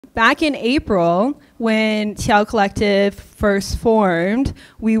Back in April, when Qiao Collective first formed,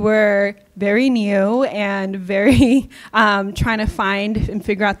 we were very new and very trying to find and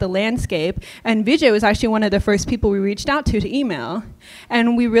figure out the landscape. And Vijay was actually one of the first people we reached out to email.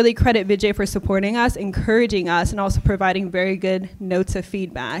 And we really credit Vijay for supporting us, encouraging us, and also providing very good notes of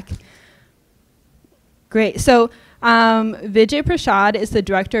feedback. Great. So Vijay Prashad is the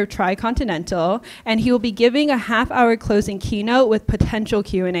Director of Tricontinental, and he will be giving a half-hour closing keynote with potential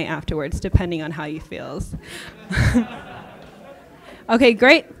Q&A afterwards, depending on how he feels. Okay,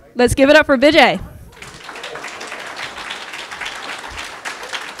 great. Let's give it up for Vijay.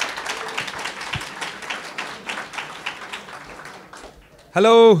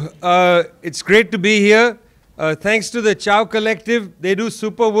 Hello, it's great to be here. Thanks to the Qiao Collective. They do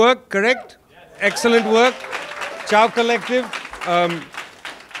super work, correct? Yes. Excellent work. Qiao Collective.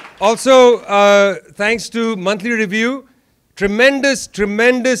 Also, thanks to Monthly Review.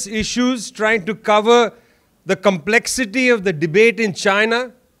 Tremendous issues trying to cover the complexity of the debate in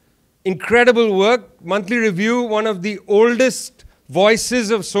China. Incredible work. Monthly Review, one of the oldest voices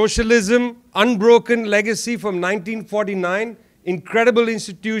of socialism, unbroken legacy from 1949. Incredible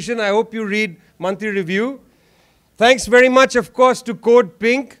institution. I hope you read Monthly Review. Thanks very much, of course, to Code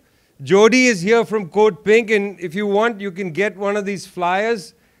Pink. Jody is here from Code Pink, and if you want, you can get one of these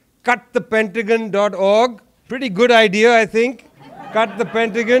flyers. Cutthepentagon.org. Pretty good idea, I think. Cut the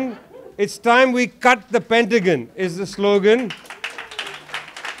Pentagon. It's time we cut the Pentagon, is the slogan.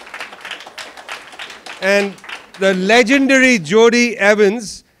 And the legendary Jody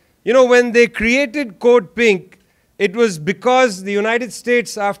Evans, you know, when they created Code Pink, it was because the United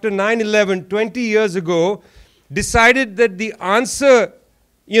States, after 9/11, 20 years ago, decided that the answer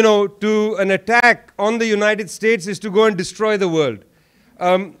to an attack on the United States is to go and destroy the world.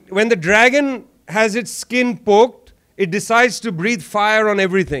 When the dragon has its skin poked, it decides to breathe fire on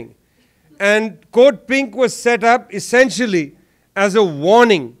everything. And Code Pink was set up essentially as a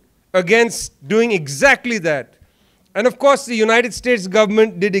warning against doing exactly that. And of course, the United States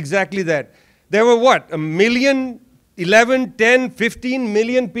government did exactly that. There were what, 1 million, 11, 10, 15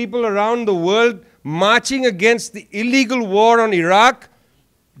 million people around the world marching against the illegal war on Iraq.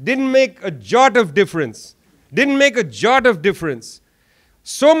 Didn't make a jot of difference. Didn't make a jot of difference.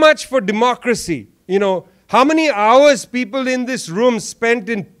 So much for democracy. You know, how many hours people in this room spent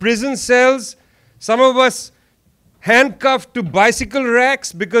in prison cells? Some of us handcuffed to bicycle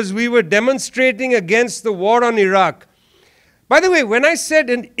racks because we were demonstrating against the war on Iraq. By the way, when I said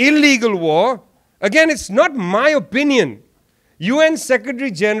an illegal war, again, it's not my opinion. UN Secretary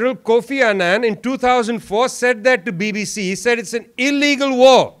General Kofi Annan in 2004 said that to BBC. He said it's an illegal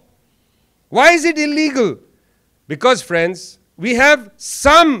war. Why is it illegal? Because, friends, we have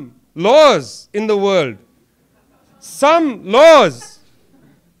some laws in the world. Some laws.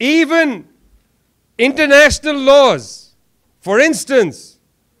 Even international laws. For instance,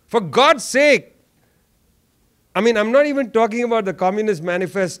 for God's sake, I mean, I'm not even talking about the Communist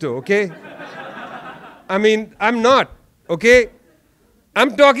Manifesto, okay? I mean, I'm not. Okay?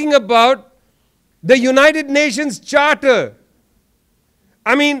 I'm talking about the United Nations Charter.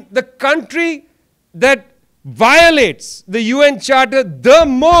 I mean, the country that violates the UN Charter the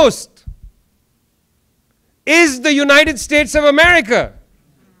most is the United States of America.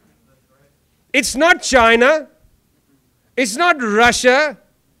 It's not China. It's not Russia.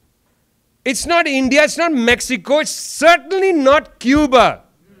 It's not India. It's not Mexico. It's certainly not Cuba.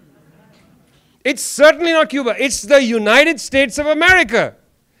 It's certainly not Cuba. It's the United States of America.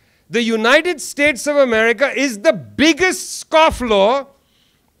 The United States of America is the biggest scofflaw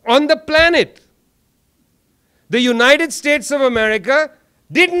on the planet. The United States of America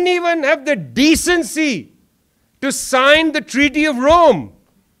didn't even have the decency to sign the Treaty of Rome.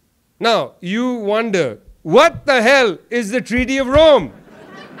 Now, you wonder, what the hell is the Treaty of Rome?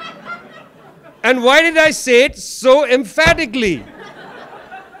 And why did I say it so emphatically?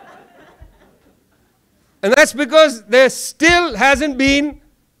 And that's because there still hasn't been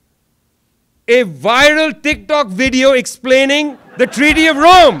a viral TikTok video explaining the Treaty of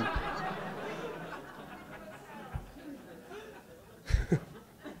Rome.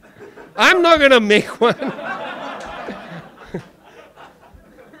 I'm not going to make one.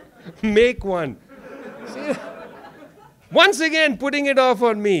 Make one. See, once again, putting it off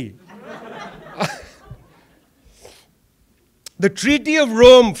on me. The Treaty of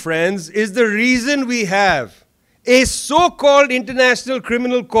Rome, friends, is the reason we have a so-called International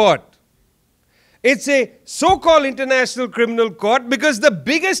Criminal Court. It's a so-called International Criminal Court because the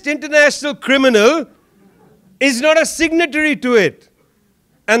biggest international criminal is not a signatory to it.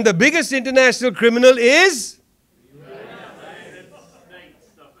 And the biggest international criminal is?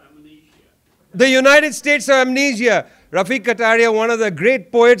 The United States of Amnesia. Rafiq Kataria, one of the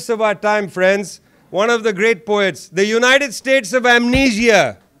great poets of our time, friends. One of the great poets. The United States of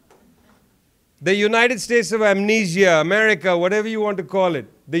Amnesia. The United States of Amnesia, America, whatever you want to call it,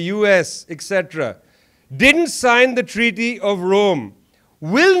 the US, etc., didn't sign the Treaty of Rome,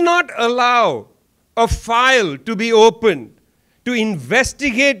 will not allow a file to be opened to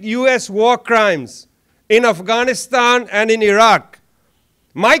investigate US war crimes in Afghanistan and in Iraq.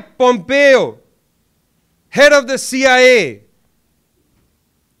 Mike Pompeo, head of the CIA,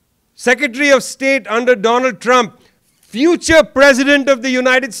 Secretary of State under Donald Trump, future President of the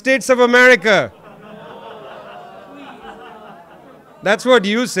United States of America. That's what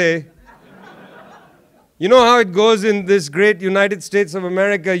you say. You know how it goes in this great United States of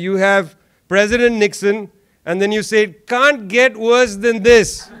America? You have President Nixon, and then you say, it can't get worse than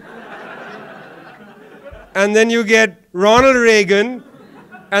this. And then you get Ronald Reagan,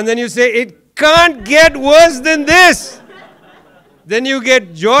 and then you say, it can't get worse than this. Then you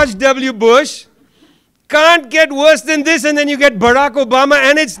get George W. Bush, can't get worse than this, and then you get Barack Obama,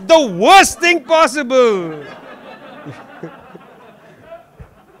 and it's the worst thing possible.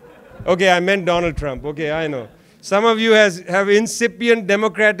 Okay, I meant Donald Trump. Okay, I know. Some of you have incipient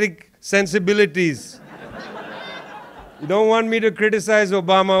democratic sensibilities. You don't want me to criticize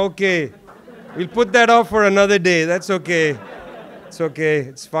Obama. Okay. We'll put that off for another day. That's okay. It's okay.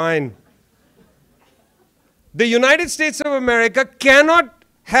 It's fine. The United States of America cannot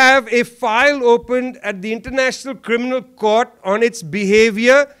have a file opened at the International Criminal Court on its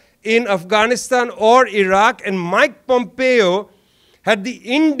behavior in Afghanistan or Iraq, and Mike Pompeo had the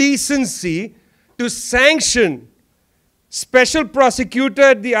indecency to sanction Special Prosecutor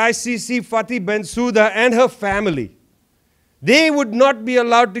at the ICC, Fatih Bensouda, and her family. They would not be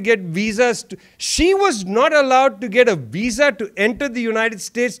allowed to get visas. She was not allowed to get a visa to enter the United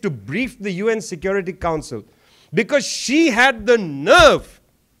States to brief the UN Security Council because she had the nerve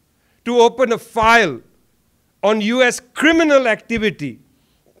to open a file on US criminal activity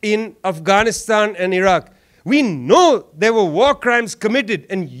in Afghanistan and Iraq. We know there were war crimes committed,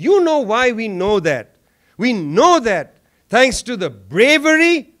 and you know why we know that. We know that thanks to the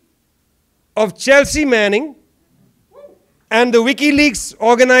bravery of Chelsea Manning and the WikiLeaks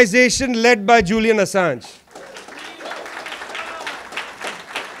organization led by Julian Assange.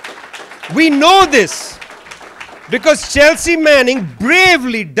 We know this because Chelsea Manning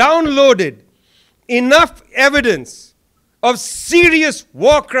bravely downloaded enough evidence of serious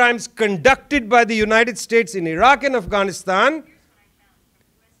war crimes conducted by the United States in Iraq and Afghanistan.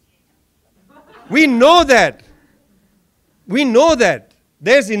 We know that. We know that.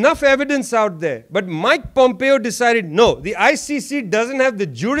 There's enough evidence out there. But Mike Pompeo decided, no, the ICC doesn't have the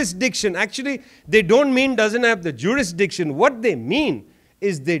jurisdiction. Actually, they don't mean doesn't have the jurisdiction. What they mean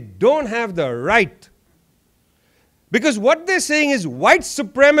is they don't have the right. Because what they're saying is white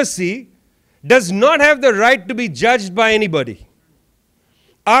supremacy does not have the right to be judged by anybody.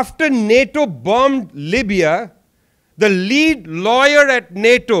 After NATO bombed Libya, the lead lawyer at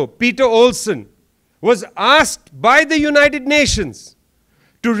NATO, Peter Olson, was asked by the United Nations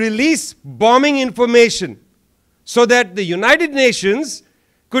to release bombing information so that the United Nations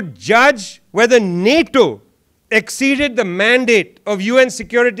could judge whether NATO exceeded the mandate of UN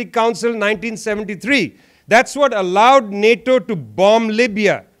Security Council 1973. That's what allowed NATO to bomb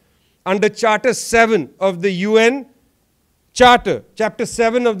Libya under Charter 7 of the UN Charter, Chapter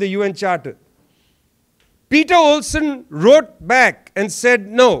 7 of the UN Charter. Peter Olson wrote back and said,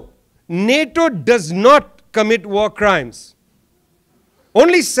 no, NATO does not commit war crimes.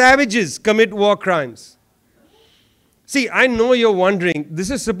 Only savages commit war crimes. See, I know you're wondering, this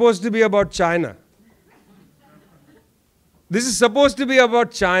is supposed to be about China. This is supposed to be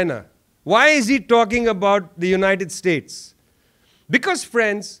about China. Why is he talking about the United States? Because,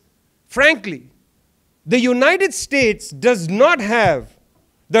 friends, frankly, the United States does not have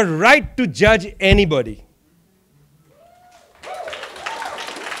the right to judge anybody.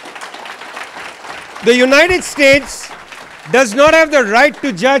 The United States does not have the right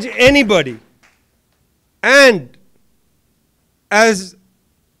to judge anybody. And as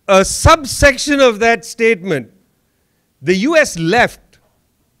a subsection of that statement, the US left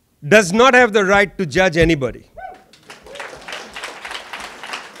does not have the right to judge anybody.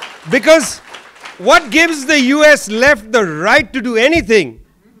 Because what gives the US left the right to do anything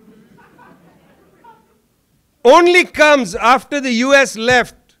only comes after the US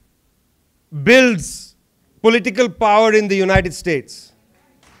left builds political power in the United States.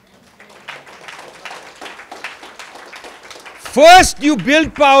 First you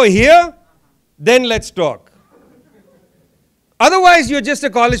build power here, then let's talk. Otherwise you're just a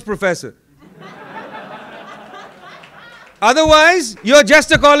college professor. Otherwise, you're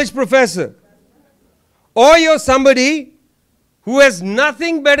just a college professor. Or you're somebody who has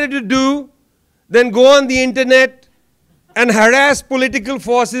nothing better to do than go on the internet and harass political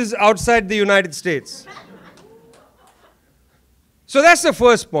forces outside the United States. So that's the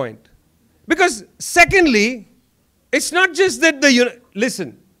first point. Because secondly, it's not just that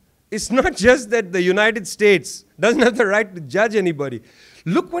it's not just that the United States doesn't have the right to judge anybody.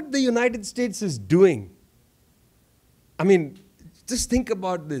 Look what the United States is doing. I mean, just think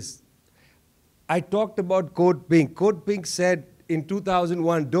about this. I talked about Code Pink. Code Pink said in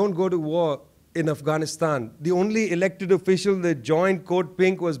 2001, don't go to war in Afghanistan. The only elected official that joined Code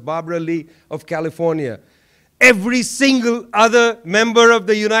Pink was Barbara Lee of California. Every single other member of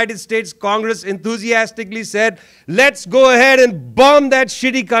the United States Congress enthusiastically said, let's go ahead and bomb that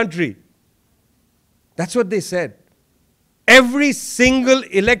shitty country. That's what they said. Every single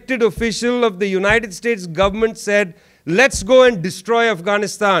elected official of the United States government said, let's go and destroy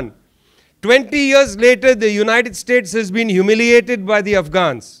Afghanistan. 20 years later, the United States has been humiliated by the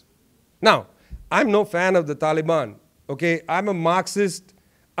Afghans. Now, I'm no fan of the Taliban, okay? I'm a Marxist,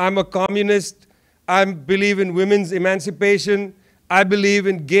 I'm a communist, I believe in women's emancipation, I believe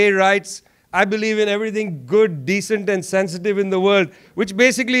in gay rights, I believe in everything good, decent, and sensitive in the world, which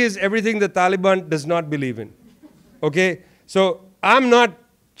basically is everything the Taliban does not believe in, okay? So I'm not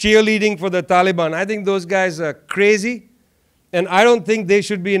cheerleading for the Taliban. I think those guys are crazy, and I don't think they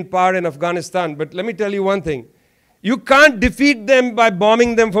should be in power in Afghanistan. But let me tell you one thing. You can't defeat them by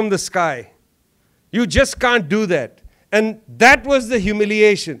bombing them from the sky. You just can't do that. And that was the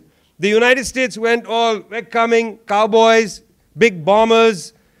humiliation. The United States went all, we're coming, cowboys, big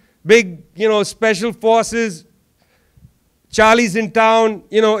bombers, big, special forces, Charlie's in town,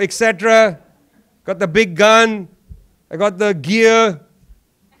 etc. Got the big gun, I got the gear,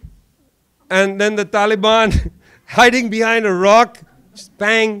 and then the Taliban hiding behind a rock, just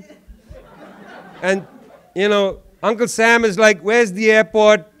bang. And, Uncle Sam is like, where's the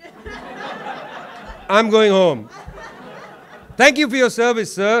airport? I'm going home. Thank you for your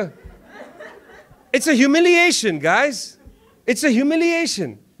service, sir. It's a humiliation, guys. It's a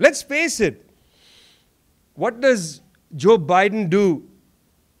humiliation. Let's face it. What does Joe Biden do?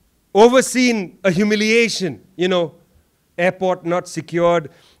 Overseen a humiliation, airport not secured.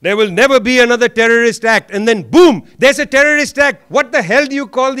 There will never be another terrorist act. And then, boom, there's a terrorist act. What the hell do you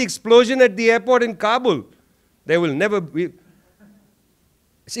call the explosion at the airport in Kabul? There will never be.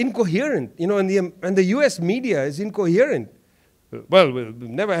 It's incoherent, and the US media is incoherent. Well, we've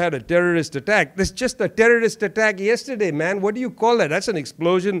never had a terrorist attack. There's just a terrorist attack yesterday, man. What do you call that? That's an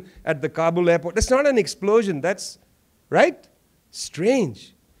explosion at the Kabul airport. That's not an explosion. That's, right?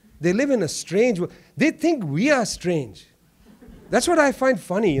 Strange. They live in a strange world. They think we are strange. That's what I find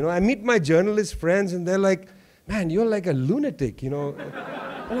funny. I meet my journalist friends and they're like, man, you're like a lunatic, And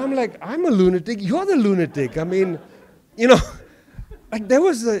I'm like, I'm a lunatic. You're the lunatic. I mean, like there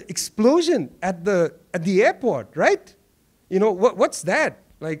was an explosion at the airport, right? What's that?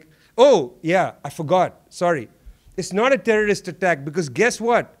 Like, oh, yeah, I forgot. Sorry. It's not a terrorist attack because guess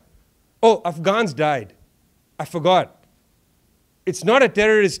what? Oh, Afghans died. I forgot. It's not a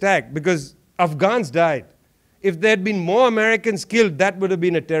terrorist attack because Afghans died. If there had been more Americans killed, that would have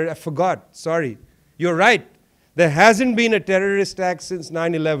been a terrorist. I forgot. Sorry. You're right. There hasn't been a terrorist act since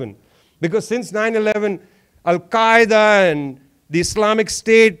 9/11. Because since 9/11, Al-Qaeda and the Islamic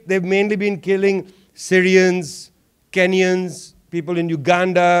State, they've mainly been killing Syrians, Kenyans, people in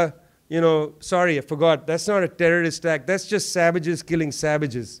Uganda. Sorry, I forgot. That's not a terrorist act. That's just savages killing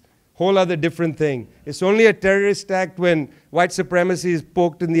savages. Whole other different thing. It's only a terrorist act when white supremacy is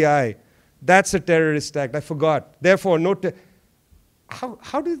poked in the eye. That's a terrorist act. I forgot. Therefore,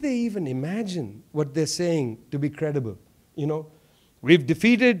 how do they even imagine what they're saying to be credible? We've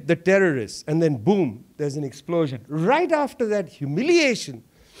defeated the terrorists, and then boom, there's an explosion. Right after that humiliation,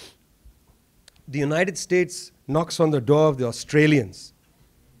 the United States knocks on the door of the Australians.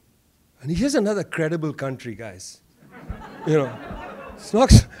 And here's another credible country, guys.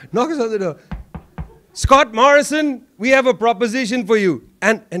 Knocks on the door. Scott Morrison, we have a proposition for you.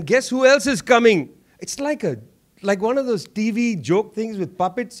 And guess who else is coming? It's like one of those TV joke things with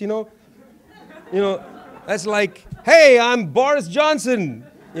puppets, That's like, hey, I'm Boris Johnson.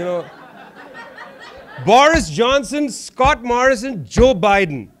 Boris Johnson, Scott Morrison, Joe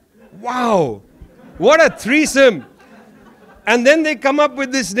Biden. Wow. What a threesome. And then they come up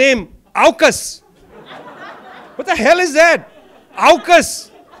with this name, AUKUS. What the hell is that? AUKUS.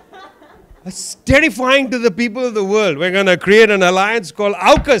 It's terrifying to the people of the world. We're going to create an alliance called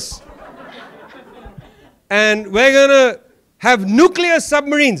AUKUS. And we're going to have nuclear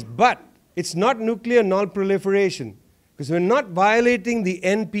submarines. But it's not nuclear non-proliferation. because we're not violating the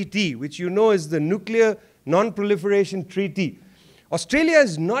NPT, which you know is the Nuclear Non-Proliferation Treaty. Australia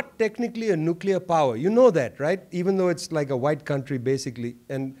is not technically a nuclear power. You know that, right? Even though it's like a white country, basically.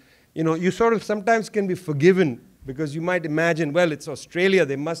 And, you know, you sort of sometimes can be forgiven because you might imagine, well, it's Australia,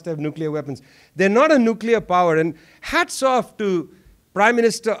 they must have nuclear weapons. They're not a nuclear power. And hats off to Prime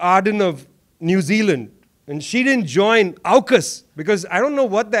Minister Ardern of New Zealand. And she didn't join AUKUS, because I don't know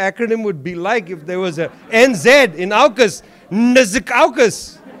what the acronym would be like if there was a NZ in AUKUS.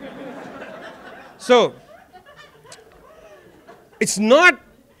 AUKUS. So, it's not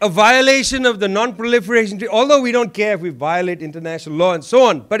a violation of the non-proliferation treaty, although we don't care if we violate international law and so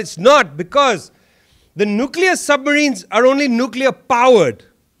on. But it's not, because the nuclear submarines are only nuclear powered.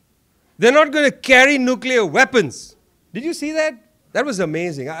 They're not going to carry nuclear weapons. Did you see that? That was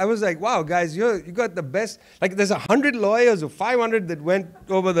amazing. I was like, wow, guys, you got the best. Like, there's 100 lawyers or 500 that went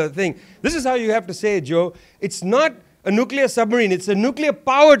over the thing. This is how you have to say it, Joe. It's not a nuclear submarine. It's a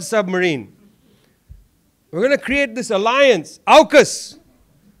nuclear-powered submarine. We're going to create this alliance, AUKUS,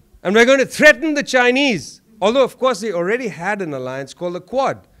 and we're going to threaten the Chinese. Although, of course, they already had an alliance called the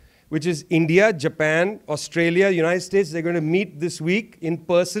Quad, which is India, Japan, Australia, United States. They're going to meet this week in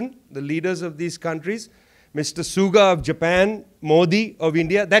person, the leaders of these countries. Mr. Suga of Japan, Modi of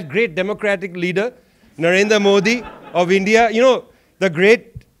India, that great democratic leader, Narendra Modi of India. You know, the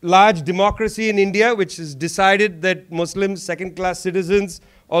great large democracy in India, which has decided that Muslims, second-class citizens,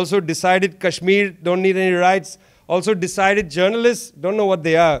 also decided Kashmir don't need any rights, also decided journalists, don't know what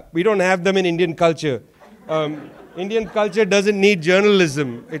they are. We don't have them in Indian culture. Indian culture doesn't need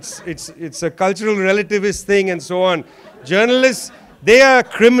journalism. It's a cultural relativist thing and so on. Journalists, they are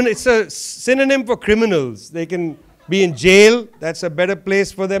criminal. It's a synonym for criminals. They can be in jail. That's a better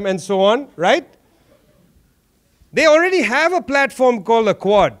place for them and so on, right? They already have a platform called the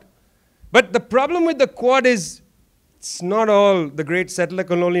Quad. But the problem with the Quad is it's not all the great settler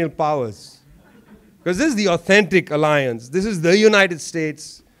colonial powers. Because this is the authentic alliance. This is the United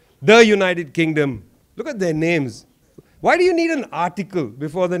States, the United Kingdom. Look at their names. Why do you need an article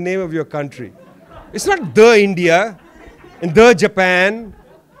before the name of your country? It's not the India and the Japan.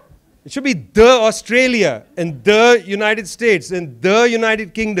 It should be the Australia and the United States and the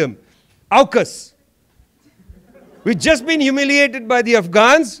United Kingdom. AUKUS. We've just been humiliated by the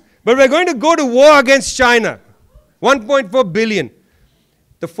Afghans, but we're going to go to war against China. 1.4 billion.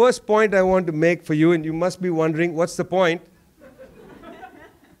 The first point I want to make for you, and you must be wondering, what's the point?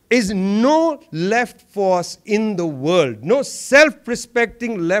 Is no left force in the world, no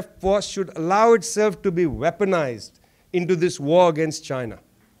self-respecting left force should allow itself to be weaponized into this war against China.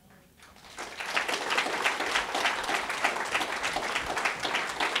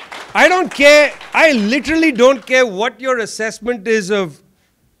 I don't care, I literally don't care what your assessment is of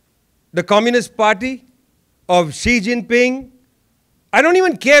the Communist Party, of Xi Jinping. I don't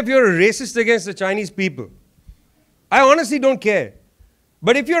even care if you're a racist against the Chinese people. I honestly don't care.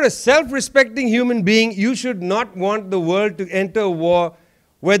 But if you're a self-respecting human being, you should not want the world to enter a war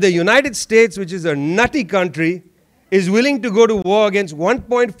where the United States, which is a nutty country, is willing to go to war against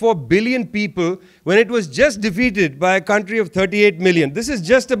 1.4 billion people when it was just defeated by a country of 38 million. This is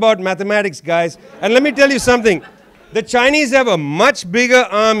just about mathematics, guys. And let me tell you something. The Chinese have a much bigger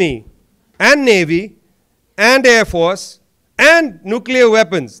army and navy and air force and nuclear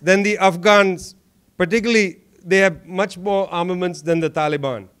weapons than the Afghans, particularly. They have much more armaments than the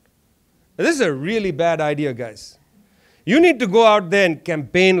Taliban. Now, this is a really bad idea, guys. You need to go out there and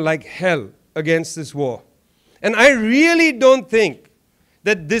campaign like hell against this war. And I really don't think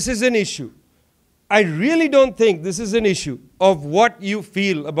that this is an issue. I really don't think this is an issue of what you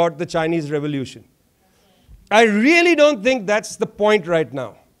feel about the Chinese Revolution. I really don't think that's the point right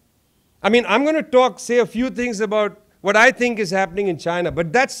now. I mean, I'm going to say a few things about what I think is happening in China,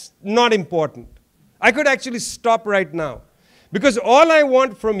 but that's not important. I could actually stop right now. Because all I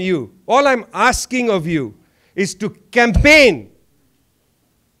want from you, all I'm asking of you, is to campaign.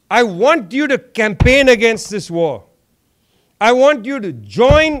 I want you to campaign against this war. I want you to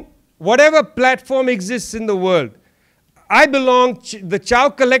join whatever platform exists in the world. I belong, the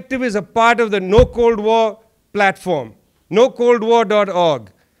Qiao Collective is a part of the No Cold War platform,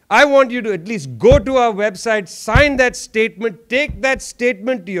 nocoldwar.org. I want you to at least go to our website, sign that statement, take that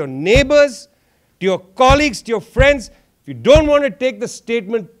statement to your neighbors, to your colleagues, to your friends. If you don't want to take the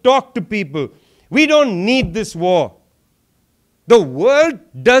statement, talk to people. We don't need this war. The world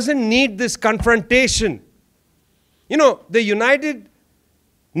doesn't need this confrontation. You know, the United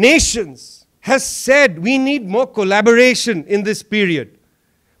Nations has said we need more collaboration in this period.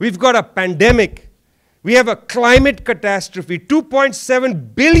 We've got a pandemic. We have a climate catastrophe.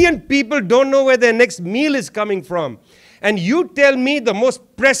 2.7 billion people don't know where their next meal is coming from. And you tell me the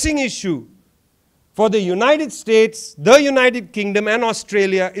most pressing issue for the United States, the United Kingdom, and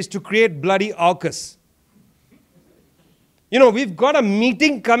Australia is to create bloody AUKUS. You know, we've got a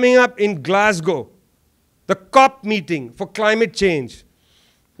meeting coming up in Glasgow, the COP meeting for climate change.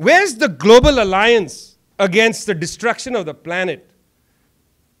 Where's the global alliance against the destruction of the planet?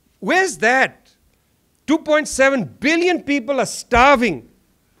 Where's that? 2.7 billion people are starving.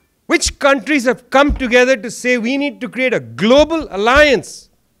 Which countries have come together to say we need to create a global alliance?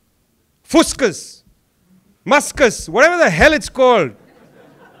 Fuscus, Muscus, whatever the hell it's called,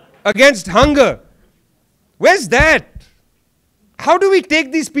 against hunger. Where's that? How do we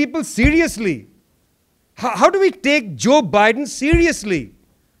take these people seriously? How do we take Joe Biden seriously?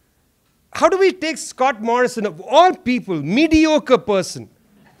 How do we take Scott Morrison, of all people, mediocre person?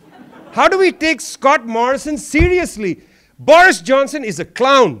 How do we take Scott Morrison seriously? Boris Johnson is a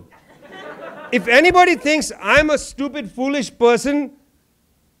clown. If anybody thinks I'm a stupid, foolish person,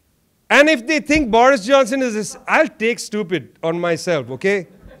 and if they think Boris Johnson is this, I'll take stupid on myself, okay?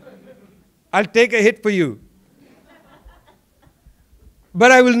 I'll take a hit for you.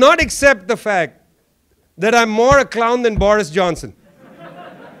 But I will not accept the fact that I'm more a clown than Boris Johnson.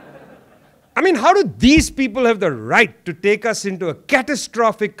 I mean, how do these people have the right to take us into a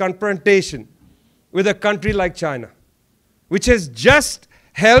catastrophic confrontation with a country like China, which has just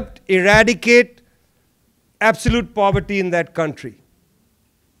helped eradicate absolute poverty in that country?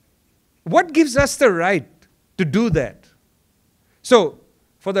 What gives us the right to do that? So,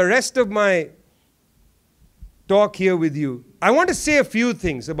 for the rest of my talk here with you, I want to say a few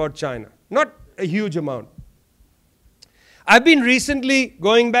things about China, not a huge amount. I've been recently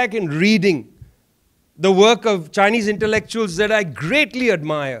going back and reading the work of Chinese intellectuals that I greatly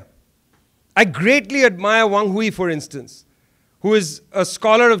admire. I greatly admire Wang Hui, for instance, who is a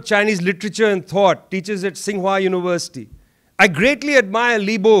scholar of Chinese literature and thought, teaches at Tsinghua University. I greatly admire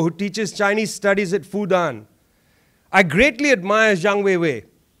Li Bo, who teaches Chinese studies at Fudan. I greatly admire Zhang Weiwei,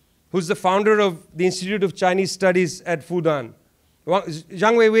 who's the founder of the Institute of Chinese Studies at Fudan.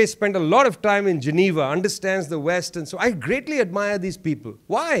 Zhang Weiwei spent a lot of time in Geneva, understands the West, and so I greatly admire these people.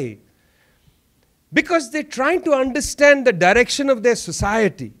 Why? Because they're trying to understand the direction of their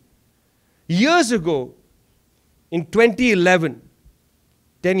society. Years ago, in 2011,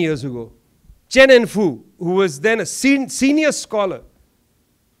 10 years ago, Chen Enfu, who was then a senior scholar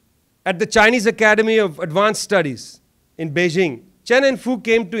at the Chinese Academy of Advanced Studies in Beijing, Chen Enfu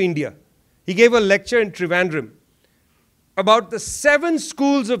came to India. He gave a lecture in Trivandrum about the 7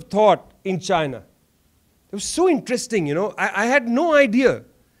 schools of thought in China. It was so interesting, you know. I had no idea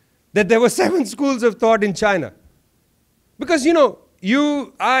that there were 7 schools of thought in China. Because, you know,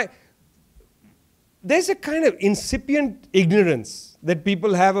 there's a kind of incipient ignorance that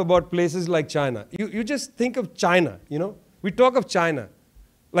people have about places like China. You just think of China, you know. We talk of China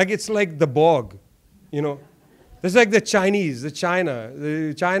like it's like the bog, you know. It's like the Chinese,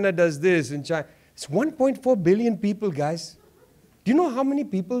 China does this, and China. It's 1.4 billion people, guys. Do you know how many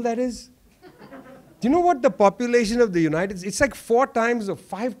people that is? Do you know what the population of the United States? It's like 4 times or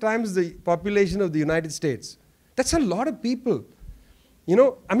 5 times the population of the United States. That's a lot of people. You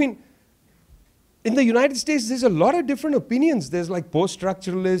know, I mean, in the United States, there's a lot of different opinions. There's like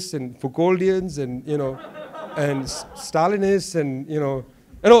post-structuralists and Foucauldians and, you know, and Stalinists and, you know.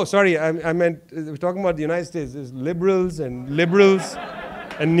 No, sorry, I meant, we're talking about the United States. There's liberals and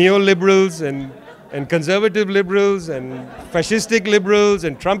neoliberals and conservative liberals and fascistic liberals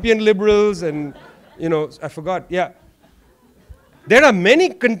and Trumpian liberals and, you know, I forgot, yeah. There are many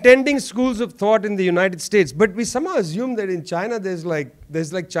contending schools of thought in the United States, but we somehow assume that in China there's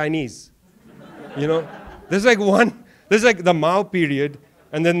like Chinese, you know. There's like the Mao period,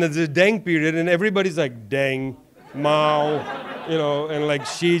 and then there's the Deng period, and everybody's like Deng, Mao, you know, and like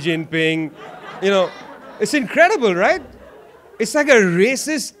Xi Jinping, you know. It's incredible, right? It's like a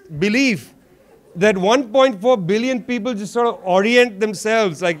racist belief that 1.4 billion people just sort of orient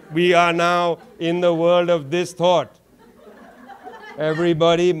themselves like we are now in the world of this thought.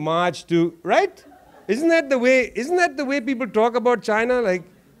 Everybody march to, right? Isn't that the way people talk about China? Like,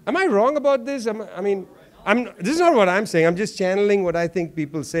 am I wrong about this? This is not what I'm saying. I'm just channeling what I think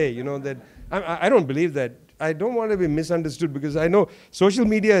people say, you know, that I don't believe that. I don't want to be misunderstood because I know social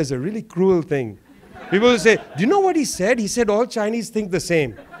media is a really cruel thing. People will say, do you know what he said? He said all Chinese think the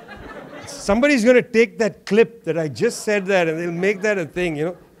same. Somebody's going to take that clip that I just said that and they'll make that a thing, you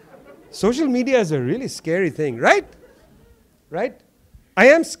know. Social media is a really scary thing, right? Right? I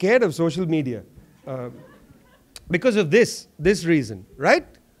am scared of social media because of this reason, right?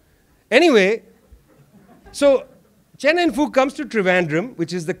 Anyway, so Chen Enfu comes to Trivandrum,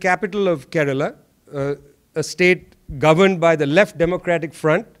 which is the capital of Kerala, a state governed by the Left Democratic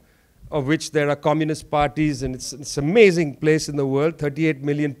Front, of which there are communist parties, and it's an amazing place in the world, 38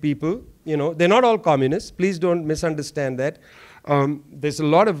 million people. You know, they're not all communists. Please don't misunderstand that. There's a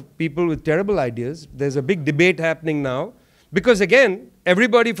lot of people with terrible ideas. There's a big debate happening now. Because again,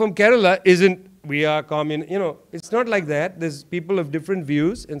 everybody from Kerala isn't, we are communist. You know, it's not like that. There's people of different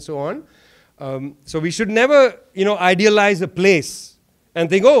views and so on. So we should never, you know, idealize a place and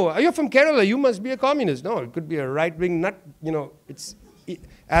think, oh, you're from Kerala, you must be a communist. No, it could be a right-wing nut. You know, it's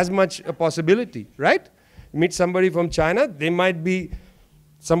as much a possibility, right? Meet somebody from China, they might be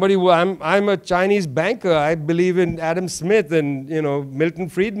somebody who, I'm a Chinese banker, I believe in Adam Smith and, you know, Milton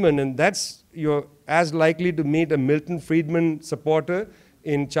Friedman, and that's, you're as likely to meet a Milton Friedman supporter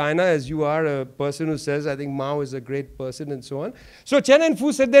in China as you are a person who says, I think Mao is a great person and so on. So Chen and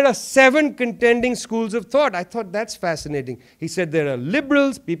Fu said there are 7 contending schools of thought. I thought that's fascinating. He said there are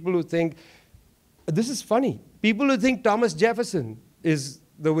liberals, people who think, this is funny, people who think Thomas Jefferson is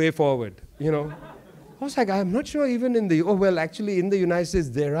the way forward, you know. I was like, I'm not sure even in the, oh, well, actually in the United States,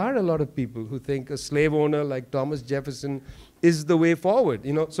 there are a lot of people who think a slave owner like Thomas Jefferson is the way forward,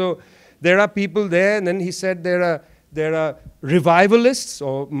 you know. So there are people there, and then he said there are revivalists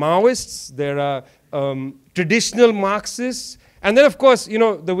or Maoists, there are traditional Marxists, and then of course, you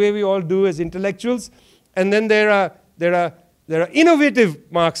know, the way we all do as intellectuals, and then there are innovative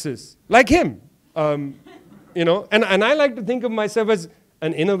Marxists, like him, you know, and I like to think of myself as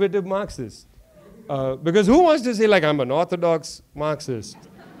an innovative Marxist. Because who wants to say, like, I'm an orthodox Marxist?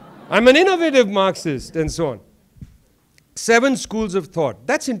 I'm an innovative Marxist, and so on. 7 schools of thought.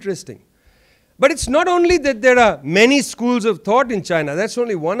 That's interesting. But it's not only that there are many schools of thought in China. That's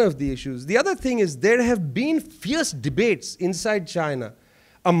only one of the issues. The other thing is there have been fierce debates inside China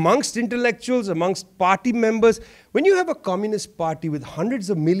amongst intellectuals, amongst party members. When you have a communist party with hundreds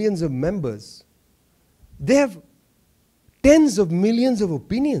of millions of members, they have tens of millions of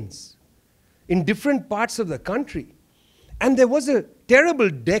opinions in different parts of the country. And there was a terrible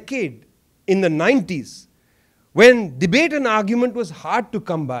decade in the 90s when debate and argument was hard to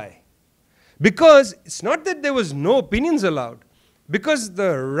come by. Because it's not that there was no opinions allowed, because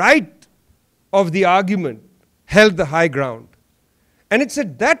the right of the argument held the high ground. And it's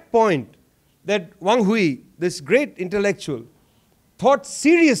at that point that Wang Hui, this great intellectual, thought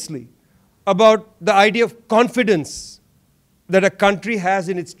seriously about the idea of confidence that a country has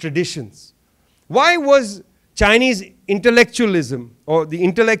in its traditions. Why was Chinese intellectualism, or the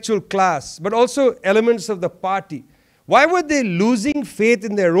intellectual class, but also elements of the party, why were they losing faith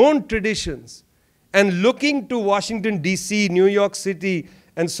in their own traditions and looking to Washington, D.C., New York City,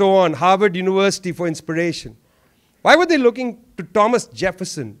 and so on, Harvard University for inspiration? Why were they looking to Thomas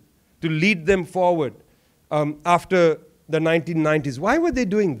Jefferson to lead them forward after the 1990s? Why were they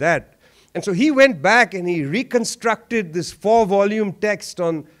doing that? And so he went back and he reconstructed this 4-volume text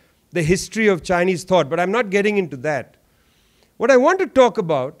on the history of Chinese thought, but I'm not getting into that. What I want to talk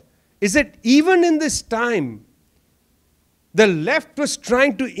about is that even in this time, the left was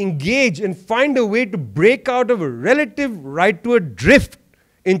trying to engage and find a way to break out of a relative rightward drift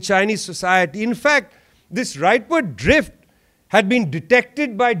in Chinese society. In fact, this rightward drift had been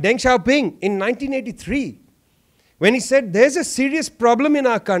detected by Deng Xiaoping in 1983, when he said, there's a serious problem in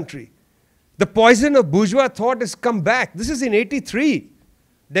our country. The poison of bourgeois thought has come back. This is in 83.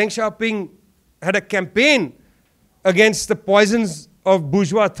 Deng Xiaoping had a campaign against the poisons of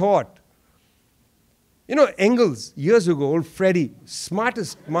bourgeois thought. You know, Engels, years ago, old Freddie,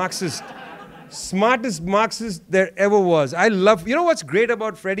 smartest Marxist there ever was. I love, you know what's great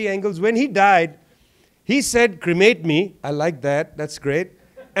about Freddie Engels? When he died, he said, cremate me, I like that, that's great,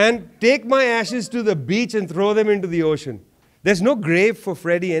 and take my ashes to the beach and throw them into the ocean. There's no grave for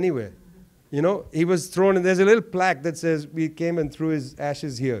Freddie anywhere. You know, he was thrown, and there's a little plaque that says, we came and threw his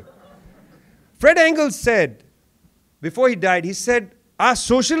ashes here. Fred Engels said, before he died, he said, our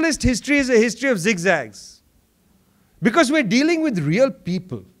socialist history is a history of zigzags. Because we're dealing with real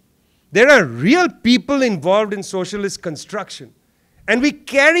people. There are real people involved in socialist construction. And we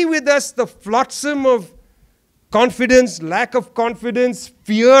carry with us the flotsam of confidence, lack of confidence,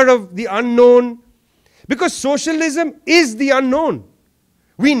 fear of the unknown. Because socialism is the unknown.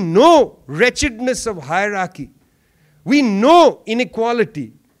 We know wretchedness of hierarchy. We know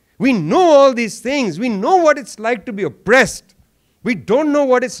inequality. We know all these things. We know what it's like to be oppressed. We don't know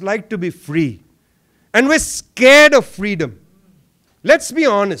what it's like to be free. And we're scared of freedom. Let's be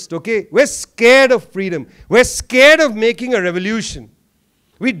honest, okay? We're scared of freedom. We're scared of making a revolution.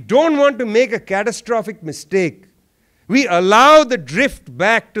 We don't want to make a catastrophic mistake. We allow the drift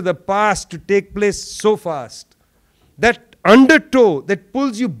back to the past to take place so fast. That undertow that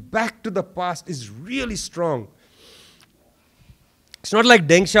pulls you back to the past is really strong. It's not like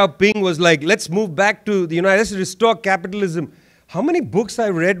Deng Xiaoping was like, let's move back to the United States, restore capitalism. How many books I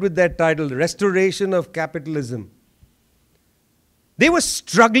read with that title, The Restoration of Capitalism? They were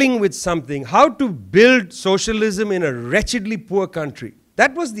struggling with something, how to build socialism in a wretchedly poor country.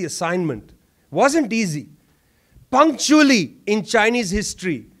 That was the assignment. Wasn't easy. Punctually in Chinese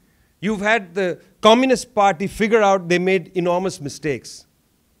history, you've had the Communist Party figure out they made enormous mistakes.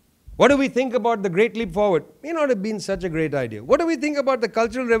 What do we think about the Great Leap Forward? May not have been such a great idea. What do we think about the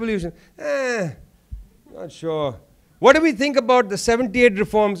Cultural Revolution? Not sure. What do we think about the 78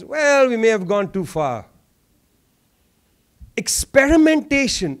 reforms? Well, we may have gone too far.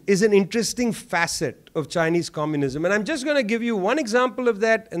 Experimentation is an interesting facet of Chinese communism. And I'm just going to give you one example of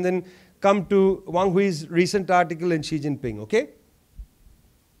that and then come to Wang Hui's recent article in Xi Jinping, okay?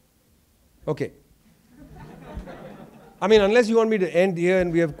 Okay. I mean, unless you want me to end here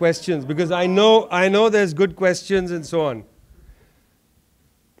and we have questions, because I know there's good questions and so on.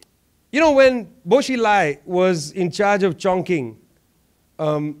 You know, when Bo Xilai was in charge of Chongqing,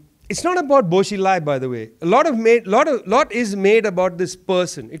 it's not about Bo Xilai, by the way. A lot is made about this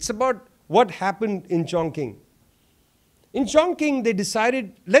person. It's about what happened in Chongqing. In Chongqing, they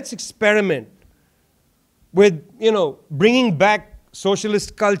decided, let's experiment with, bringing back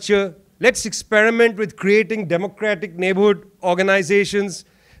socialist culture. Let's experiment with creating democratic neighborhood organizations.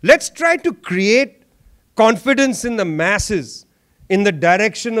 Let's try to create confidence in the masses in the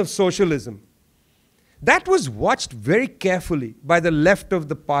direction of socialism. That was watched very carefully by the left of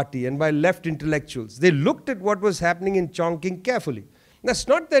the party and by left intellectuals. They looked at what was happening in Chongqing carefully. That's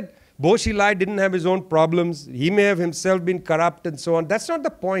not that Bo Xilai didn't have his own problems. He may have himself been corrupt and so on. That's not the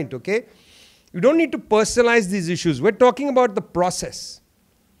point, okay? You don't need to personalize these issues. We're talking about the process.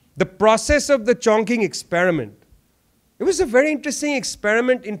 The process of the Chongqing experiment. It was a very interesting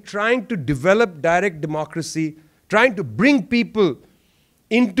experiment in trying to develop direct democracy, trying to bring people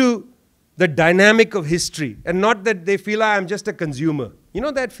into the dynamic of history, and not that they feel, I'm just a consumer. You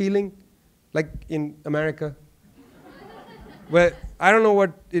know that feeling? Like in America? Where I don't know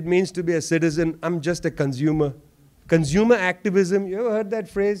what it means to be a citizen, I'm just a consumer. Consumer activism, you ever heard that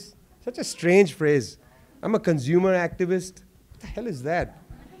phrase? Such a strange phrase. I'm a consumer activist. What the hell is that?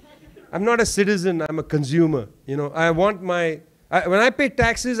 I'm not a citizen, I'm a consumer. I want when I pay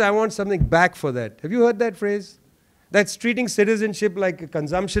taxes, I want something back for that. Have you heard that phrase? That's treating citizenship like a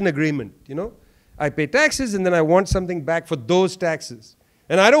consumption agreement, I pay taxes and then I want something back for those taxes.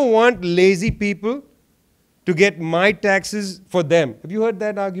 And I don't want lazy people to get my taxes for them. Have you heard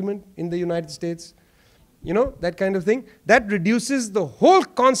that argument in the United States? That kind of thing. That reduces the whole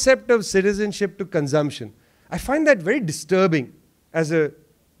concept of citizenship to consumption. I find that very disturbing as a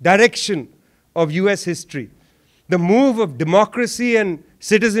direction of US history. The move of democracy and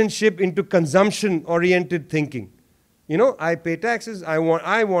citizenship into consumption-oriented thinking. I pay taxes, I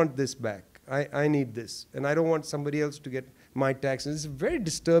want this back. I need this. And I don't want somebody else to get my taxes. It's a very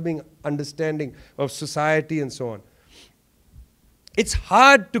disturbing understanding of society and so on. It's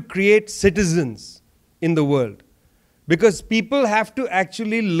hard to create citizens in the world because people have to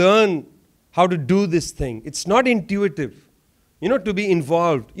actually learn how to do this thing. It's not intuitive. To be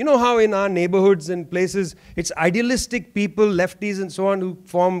involved. You know how in our neighborhoods and places, it's idealistic people, lefties and so on, who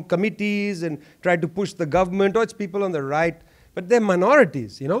form committees and try to push the government, or it's people on the right, but they're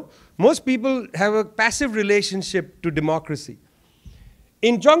minorities, Most people have a passive relationship to democracy.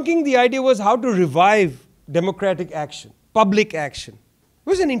 In Chongqing, the idea was how to revive democratic action, public action. It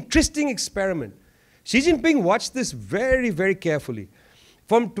was an interesting experiment. Xi Jinping watched this very, very carefully.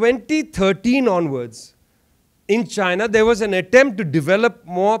 From 2013 onwards, in China, there was an attempt to develop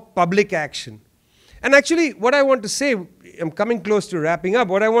more public action. And actually, what I want to say, I'm coming close to wrapping up,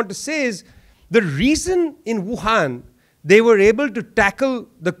 what I want to say is the reason in Wuhan they were able to tackle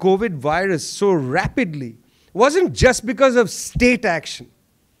the COVID virus so rapidly wasn't just because of state action.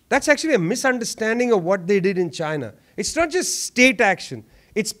 That's actually a misunderstanding of what they did in China. It's not just state action,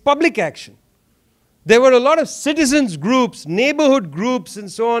 it's public action. There were a lot of citizens groups, neighborhood groups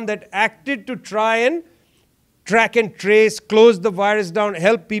and so on that acted to try and track and trace, close the virus down,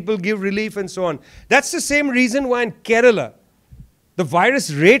 help people, give relief and so on. That's the same reason why in Kerala, the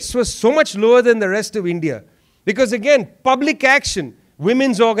virus rates were so much lower than the rest of India. Because again, public action,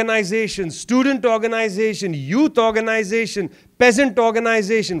 women's organization, student organization, youth organization, peasant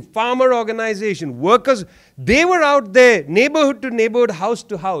organization, farmer organization, workers, they were out there, neighborhood to neighborhood, house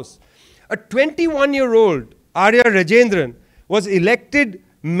to house. A 21-year-old, Arya Rajendran, was elected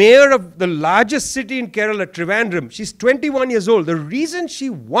mayor of the largest city in Kerala, Trivandrum. She's 21 years old. The reason she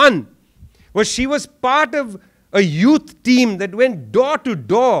won was she was part of a youth team that went door to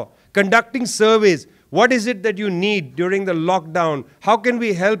door conducting surveys. What is it that you need during the lockdown? How can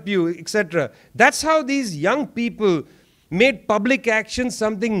we help you, etc. That's how these young people made public action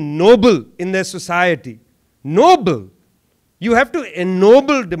something noble in their society. Noble. You have to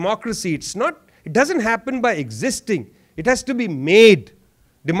ennoble democracy. It doesn't happen by existing. It has to be made.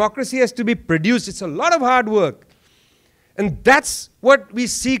 Democracy has to be produced. It's a lot of hard work. And that's what we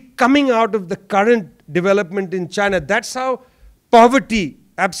see coming out of the current development in China. That's how poverty,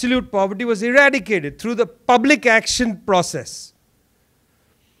 absolute poverty, was eradicated through the public action process.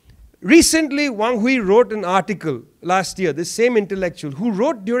 Recently, Wang Hui wrote an article last year, the same intellectual, who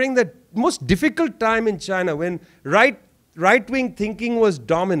wrote during the most difficult time in China when right-wing thinking was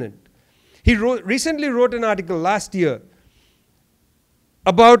dominant. He recently wrote an article last year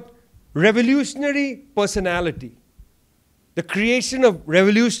about revolutionary personality, the creation of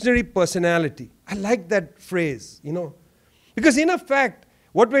revolutionary personality. I like that phrase, you know, because in fact,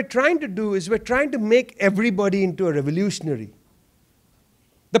 what we're trying to do is we're trying to make everybody into a revolutionary.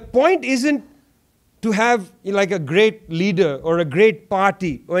 The point isn't to have like a great leader or a great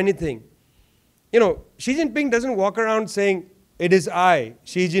party or anything. You know, Xi Jinping doesn't walk around saying, "It is I,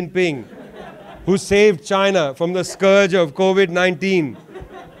 Xi Jinping, who saved China from the scourge of COVID-19.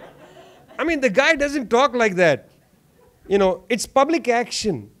 I mean, the guy doesn't talk like that. You know, it's public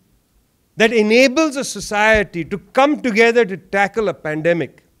action that enables a society to come together to tackle a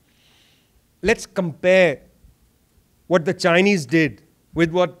pandemic. Let's compare what the Chinese did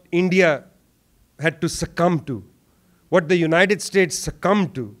with what India had to succumb to, what the United States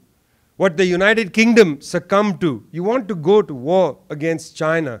succumbed to, what the United Kingdom succumbed to. You want to go to war against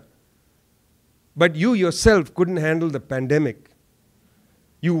China, but you yourself couldn't handle the pandemic.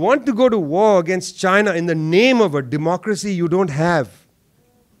 You want to go to war against China in the name of a democracy you don't have.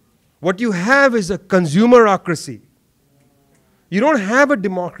 What you have is a consumerocracy. You don't have a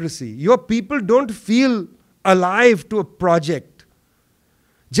democracy. Your people don't feel alive to a project.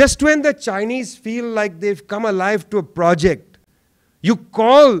 Just when the Chinese feel like they've come alive to a project, you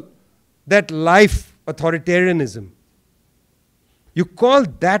call that life authoritarianism. You call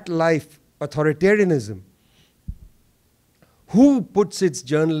that life authoritarianism. Who puts its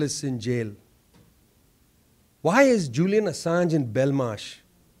journalists in jail? Why is Julian Assange in Belmarsh?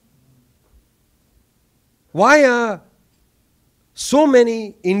 Why are so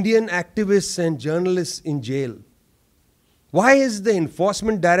many Indian activists and journalists in jail? Why is the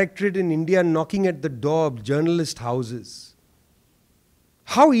Enforcement Directorate in India knocking at the door of journalist houses?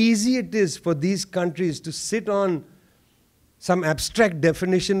 How easy it is for these countries to sit on some abstract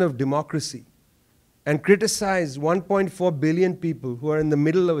definition of democracy and criticize 1.4 billion people who are in the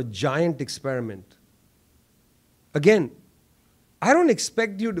middle of a giant experiment. Again, I don't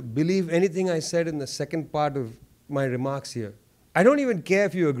expect you to believe anything I said in the second part of my remarks here. I don't even care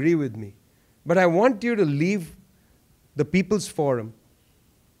if you agree with me. But I want you to leave the People's Forum,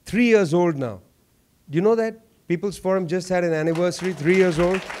 3 years old now. Do you know that? People's Forum just had an anniversary, 3 years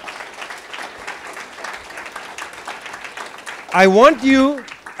old. I want you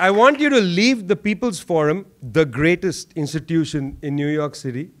to leave the People's Forum, the greatest institution in New York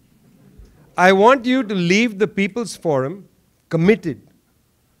City. I want you to leave the People's Forum committed,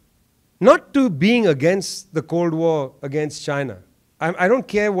 not to being against the Cold War against China. I don't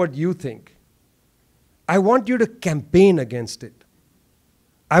care what you think. I want you to campaign against it.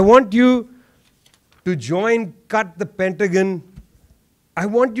 I want you to join Cut the Pentagon. I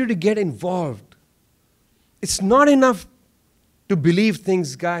want you to get involved. It's not enough to believe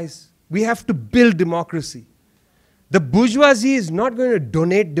things, guys. We have to build democracy. The bourgeoisie is not going to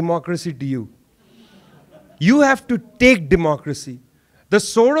donate democracy to you. You have to take democracy. The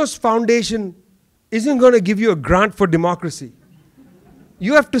Soros Foundation isn't going to give you a grant for democracy.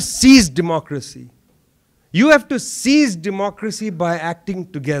 You have to seize democracy. You have to seize democracy by acting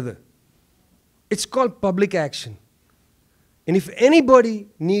together. It's called public action. And if anybody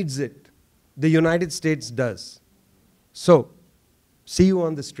needs it, the United States does. So, see you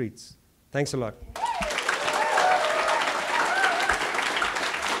on the streets. Thanks a lot. 5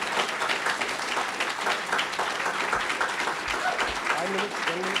 minutes,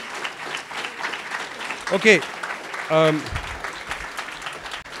 10 minutes? Okay.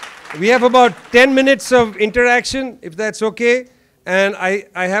 We have about 10 minutes of interaction, if that's okay. And I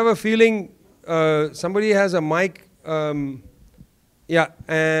have a feeling somebody has a mic. Yeah,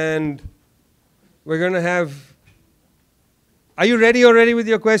 and we're going to have... Are you ready already with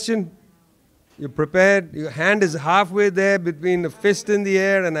your question? You're prepared? Your hand is halfway there between a fist in the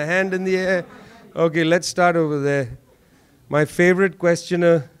air and a hand in the air. Okay, let's start over there. My favorite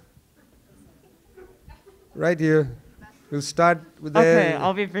questioner, right here. We'll start with Okay,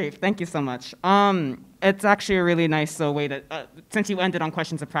 I'll be brief. Thank you so much. It's actually a really nice way to, since you ended on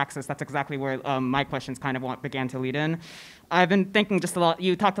questions of praxis, that's exactly where my questions kind of began to lead in. I've been thinking just a lot,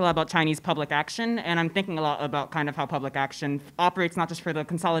 you talked a lot about Chinese public action, and I'm thinking a lot about kind of how public action operates not just for the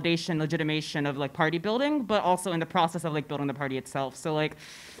consolidation, legitimation of like party building, but also in the process of like building the party itself. So like,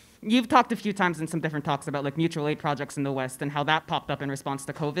 you've talked a few times in some different talks about like mutual aid projects in the West and how that popped up in response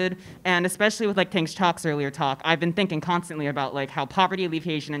to COVID. And especially with like Ting Chok's earlier talk, I've been thinking constantly about like how poverty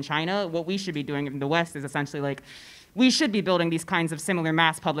alleviation in China, what we should be doing in the West is essentially like, we should be building these kinds of similar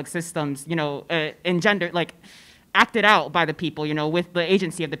mass public systems, you know, engendered, like acted out by the people, you know, with the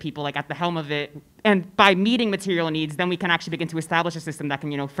agency of the people, like at the helm of it. And by meeting material needs, then we can actually begin to establish a system that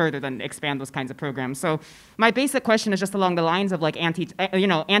can, you know, further than expand those kinds of programs. So my basic question is just along the lines of like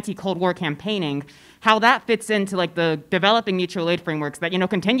anti-Cold War campaigning, how that fits into like the developing mutual aid frameworks that, you know,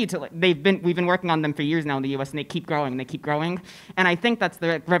 continue to, like, we've been working on them for years now in the US, and they keep growing and they keep growing. And I think that's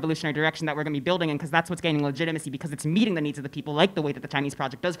the revolutionary direction that we're gonna be building in, because that's what's gaining legitimacy, because it's meeting the needs of the people, like the way that the Chinese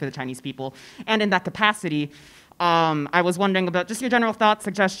project does for the Chinese people. And in that capacity, I was wondering about just your general thoughts,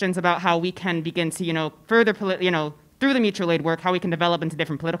 suggestions about how we can begin to, you know, further, through the mutual aid work, how we can develop into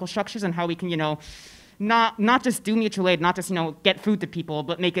different political structures, and how we can, you know, not just do mutual aid, not just, you know, get food to people,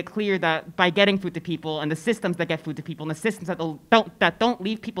 but make it clear that by getting food to people and the systems that get food to people and the systems that don't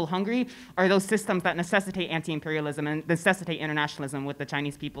leave people hungry are those systems that necessitate anti-imperialism and necessitate internationalism with the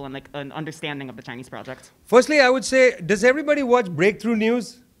Chinese people and like an understanding of the Chinese project. Firstly, I would say, does everybody watch Breakthrough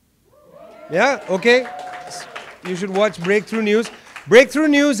News? Yeah, okay. You should watch Breakthrough News. Breakthrough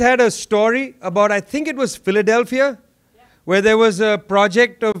News had a story about, I think it was Philadelphia, where there was a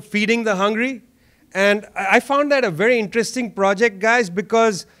project of feeding the hungry. And I found that a very interesting project, guys,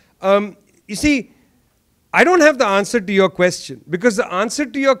 because, you see, I don't have the answer to your question, because the answer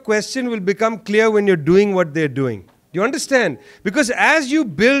to your question will become clear when you're doing what they're doing. Do you understand? Because as you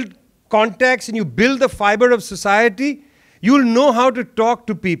build contacts and you build the fiber of society, you'll know how to talk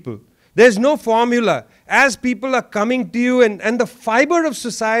to people. There's no formula. As people are coming to you and the fiber of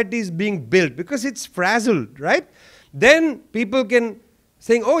society is being built because it's frazzled, right? Then people can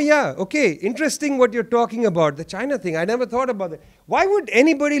say, oh yeah, okay, interesting what you're talking about, the China thing, I never thought about that. Why would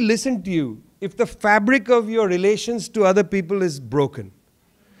anybody listen to you if the fabric of your relations to other people is broken?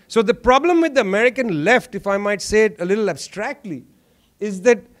 So the problem with the American left, if I might say it a little abstractly, is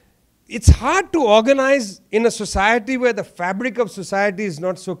that it's hard to organize in a society where the fabric of society is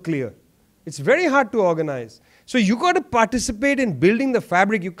not so clear. It's very hard to organize. So you got to participate in building the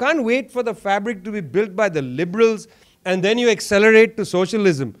fabric. You can't wait for the fabric to be built by the liberals and then you accelerate to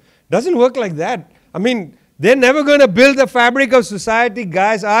socialism. Doesn't work like that. I mean, they're never going to build the fabric of society,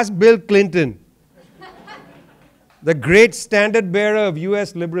 guys. Ask Bill Clinton, the great standard bearer of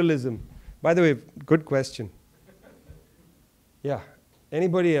US liberalism. By the way, good question. Yeah.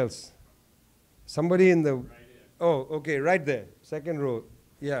 Anybody else? Somebody in the... Right, oh, okay, right there. Second row.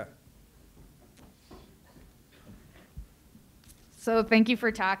 Yeah. So thank you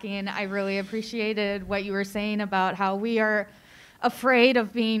for talking. I really appreciated what you were saying about how we are afraid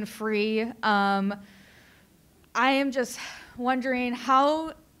of being free. I am just wondering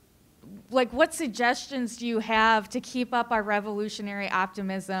how, like, what suggestions do you have to keep up our revolutionary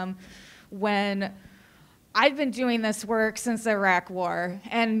optimism when I've been doing this work since the Iraq War?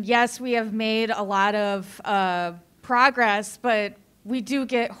 And yes, we have made a lot of progress, but we do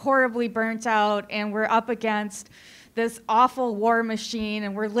get horribly burnt out, and we're up against this awful war machine,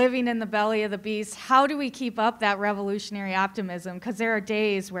 and we're living in the belly of the beast. How do we keep up that revolutionary optimism? Because there are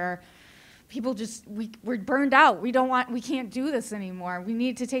days where people just, we're burned out. We can't do this anymore. We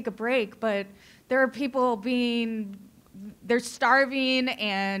need to take a break, but there are people they're starving,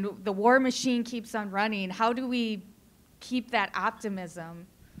 and the war machine keeps on running. How do we keep that optimism?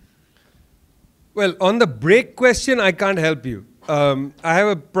 Well, on the break question, I can't help you. I have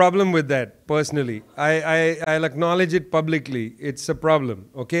a problem with that, personally. I'll acknowledge it publicly. It's a problem,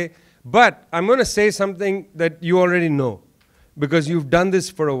 okay? But I'm going to say something that you already know, because you've done this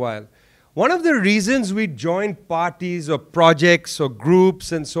for a while. One of the reasons we join parties or projects or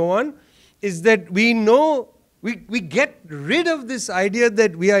groups and so on is that we know, we get rid of this idea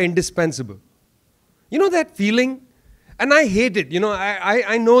that we are indispensable. You know that feeling? And I hate it. You know,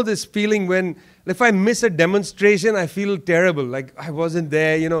 I know this feeling when, if I miss a demonstration, I feel terrible, like I wasn't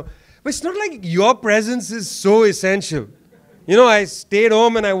there, you know. But it's not like your presence is so essential. You know, I stayed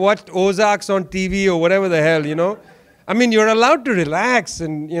home and I watched Ozarks on TV or whatever the hell, you know. I mean, you're allowed to relax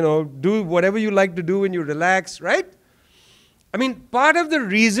and, you know, do whatever you like to do when you relax, right? I mean, part of the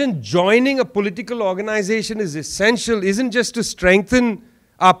reason joining a political organization is essential isn't just to strengthen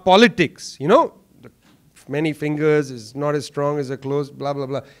our politics, you know. many fingers is not as strong as a closed, blah, blah,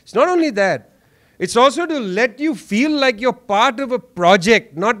 blah. It's not only that. It's also to let you feel like you're part of a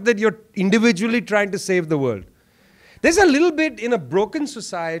project, not that you're individually trying to save the world. There's a little bit in a broken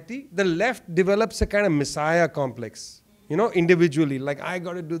society, the left develops a kind of messiah complex, you know, individually. Like, I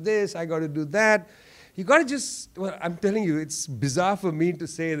got to do this, I got to do that. You got to just, well, I'm telling you, it's bizarre for me to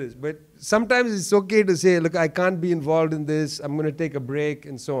say this, but sometimes it's okay to say, look, I can't be involved in this, I'm going to take a break,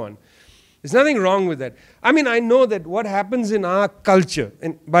 and so on. There's nothing wrong with that. I mean, I know that what happens in our culture,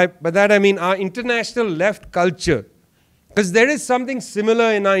 and by that I mean our international left culture, because there is something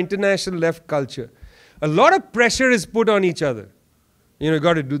similar in our international left culture. A lot of pressure is put on each other. You know, you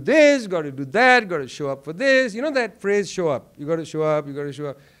got to do this, got to do that, got to show up for this. You know that phrase, show up. You got to show up, you got to show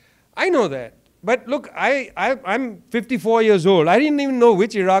up. I know that. But look, I'm 54 years old. I didn't even know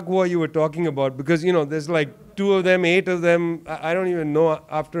which Iraq war you were talking about because, you know, there's like 2 of them, 8 of them. I don't even know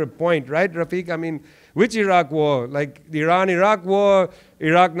after a point, right, Rafiq? I mean, which Iraq war? Like the Iran-Iraq war,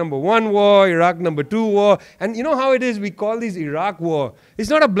 Iraq #1 war, Iraq #2 war. And you know how it is? We call these Iraq war. It's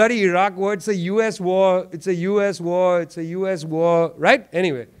not a bloody Iraq war. It's a U.S. war. It's a U.S. war. It's a U.S. war, right?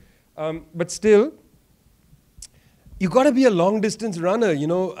 Anyway, but still, you got to be a long-distance runner. You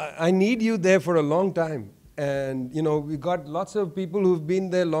know, I need you there for a long time. And, you know, we got lots of people who've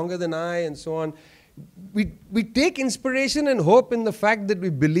been there longer than I and so on. We take inspiration and hope in the fact that we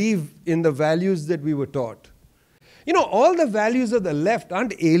believe in the values that we were taught. You know, all the values of the left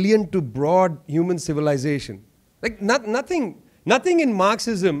aren't alien to broad human civilization. Like, nothing in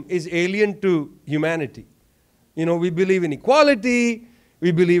Marxism is alien to humanity. You know, we believe in equality,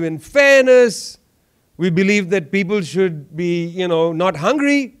 we believe in fairness, we believe that people should be, you know, not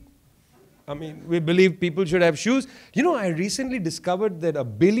hungry. I mean, we believe people should have shoes. You know, I recently discovered that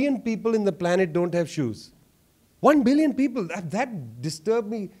 1 billion people in the planet don't have shoes. 1 billion people. That disturbed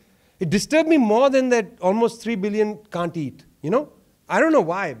me. It disturbed me more than that almost 3 billion can't eat. You know? I don't know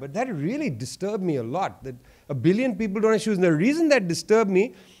why, but that really disturbed me a lot, that 1 billion people don't have shoes. And the reason that disturbed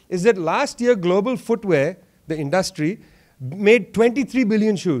me is that last year, global footwear, the industry, made 23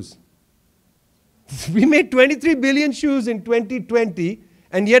 billion shoes. We made 23 billion shoes in 2020,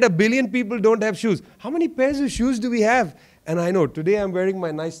 and yet 1 billion people don't have shoes. How many pairs of shoes do we have? And I know, today I'm wearing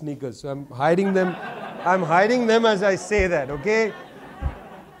my nice sneakers, so I'm hiding them. I'm hiding them as I say that, okay?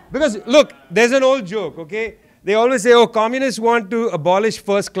 Because, look, there's an old joke, okay? They always say, oh, communists want to abolish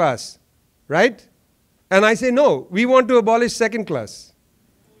first class, right? And I say, no, we want to abolish second class,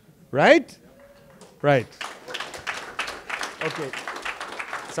 right? Right. Okay,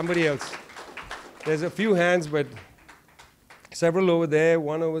 somebody else. There's a few hands, but several over there,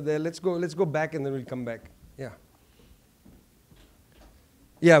 one over there. Let's go back and then we'll come back. Yeah.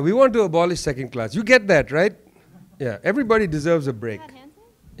 Yeah, we want to abolish second class. You get that, right? Yeah, everybody deserves a break.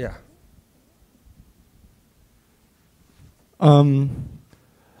 Yeah.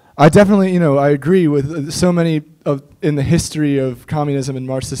 I definitely, I agree with so many in the history of communism and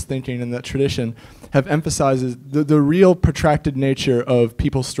Marxist thinking and that tradition have emphasized the real protracted nature of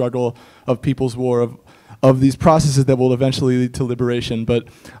people's struggle, of people's war, of these processes that will eventually lead to liberation. But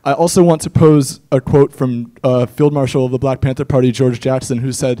I also want to pose a quote from Field Marshal of the Black Panther Party, George Jackson,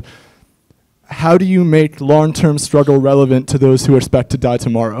 who said, "How do you make long-term struggle relevant to those who expect to die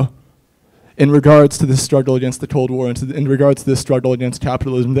tomorrow?" In regards to this struggle against the Cold War and in regards to this struggle against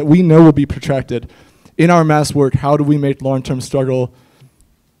capitalism that we know will be protracted. In our mass work, how do we make long-term struggle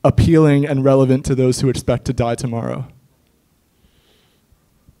appealing and relevant to those who expect to die tomorrow?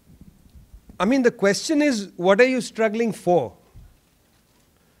 I mean, the question is, what are you struggling for?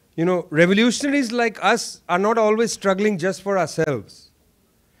 You know, revolutionaries like us are not always struggling just for ourselves.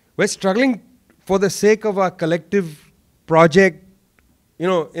 We're struggling for the sake of our collective project. You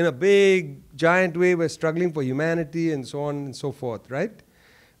know, in a big, giant way, we're struggling for humanity and so on and so forth, right?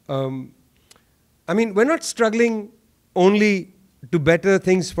 I mean, we're not struggling only to better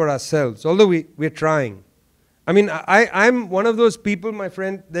things for ourselves, although we're trying. I mean, I'm one of those people, my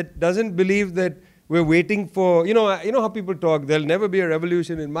friend, that doesn't believe that we're waiting for, you know how people talk, there'll never be a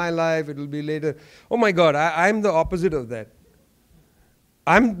revolution in my life, it'll be later. Oh my God, I'm the opposite of that.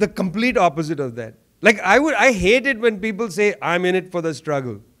 I'm the complete opposite of that. Like, I hate it when people say, I'm in it for the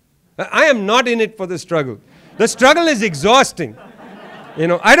struggle. I am not in it for the struggle. The struggle is exhausting. You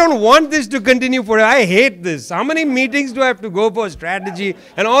know, I don't want this to continue forever. I hate this. How many meetings do I have to go for strategy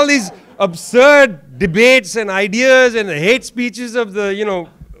and all these absurd debates and ideas and hate speeches of the,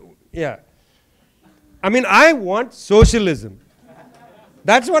 yeah. I mean, I want socialism.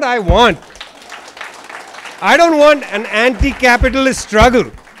 That's what I want. I don't want an anti-capitalist struggle.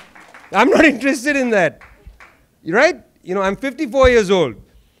 I'm not interested in that, right? You know, I'm 54 years old,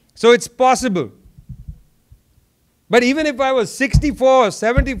 so it's possible. But even if I was 64 or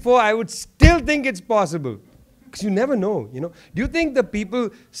 74, I would still think it's possible. Because you never know, you know. Do you think the people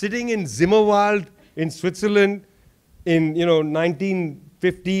sitting in Zimmerwald in Switzerland in,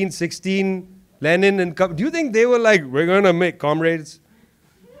 1915, 16, Lenin and do you think they were like, we're going to make comrades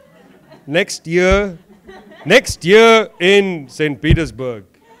next year in St. Petersburg,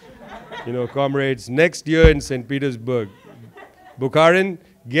 comrades, next year in St. Petersburg. Bukharin,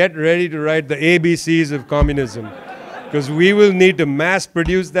 get ready to write the ABCs of communism, because we will need to mass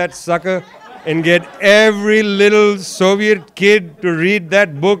produce that sucker and get every little Soviet kid to read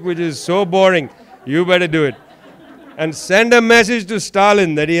that book, which is so boring. You better do it. And send a message to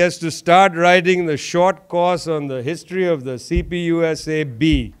Stalin that he has to start writing the short course on the history of the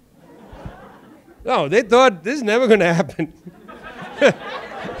CPUSA-B. No, they thought this is never going to happen.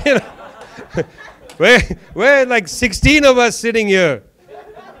 We're like 16 of us sitting here.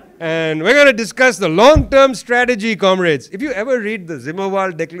 And we're going to discuss the long-term strategy, comrades. If you ever read the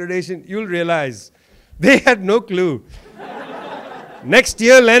Zimmerwald Declaration, you'll realize they had no clue. Next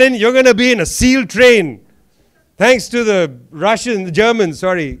year, Lenin, you're going to be in a SEAL train. Thanks to the Germans,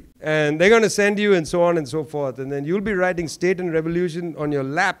 and they're going to send you and so on and so forth. And then you'll be writing State and Revolution on your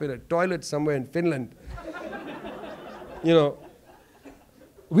lap in a toilet somewhere in Finland.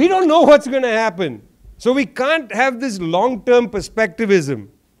 We don't know what's going to happen. So we can't have this long-term perspectivism.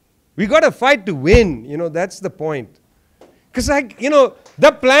 We got to fight to win. That's the point. Because,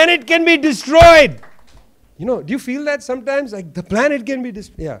 the planet can be destroyed. Do you feel that sometimes? Like, the planet can be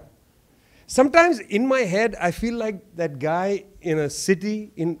destroyed. Yeah. Sometimes in my head, I feel like that guy in a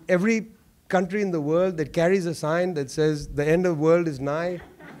city, in every country in the world that carries a sign that says, the end of the world is nigh.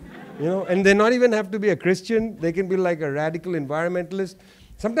 And they not even have to be a Christian. They can be like a radical environmentalist.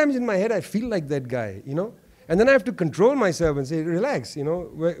 Sometimes in my head, I feel like that guy, And then I have to control myself and say, relax,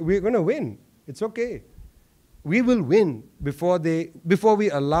 we're going to win. It's okay. We will win before we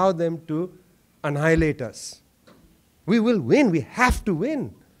allow them to annihilate us. We will win. We have to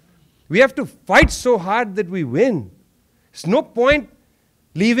win. We have to fight so hard that we win. There's no point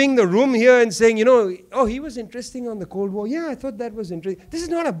leaving the room here and saying, oh, he was interesting on the Cold War. Yeah, I thought that was interesting. This is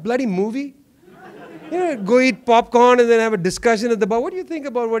not a bloody movie. Go eat popcorn and then have a discussion at the bar. What do you think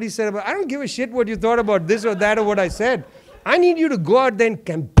about what he said about? I don't give a shit what you thought about this or that or what I said. I need you to go out there and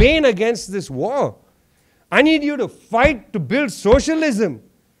campaign against this war. I need you to fight to build socialism.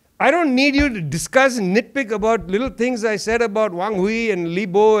 I don't need you to discuss and nitpick about little things I said about Wang Hui and Li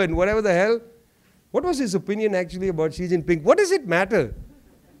Bo and whatever the hell. What was his opinion actually about Xi Jinping? What does it matter?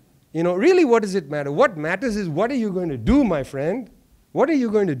 Really, what does it matter? What matters is, what are you going to do, my friend? What are you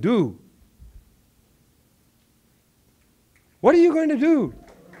going to do? What are you going to do?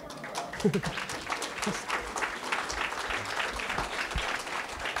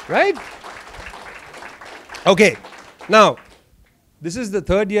 Right? Okay. Now, this is the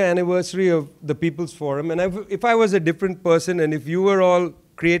 3rd year anniversary of the People's Forum. And if I was a different person and if you were all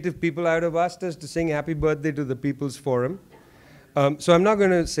creative people, I would have asked us to sing happy birthday to the People's Forum. So I'm not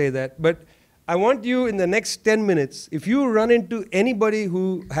going to say that. But I want you in the next 10 minutes, if you run into anybody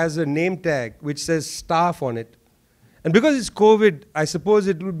who has a name tag which says staff on it, and because it's COVID, I suppose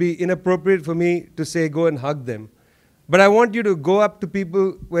it would be inappropriate for me to say go and hug them. But I want you to go up to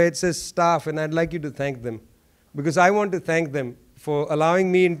people where it says staff, and I'd like you to thank them. Because I want to thank them for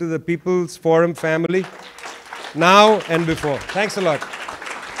allowing me into the People's Forum family now and before. Thanks a lot.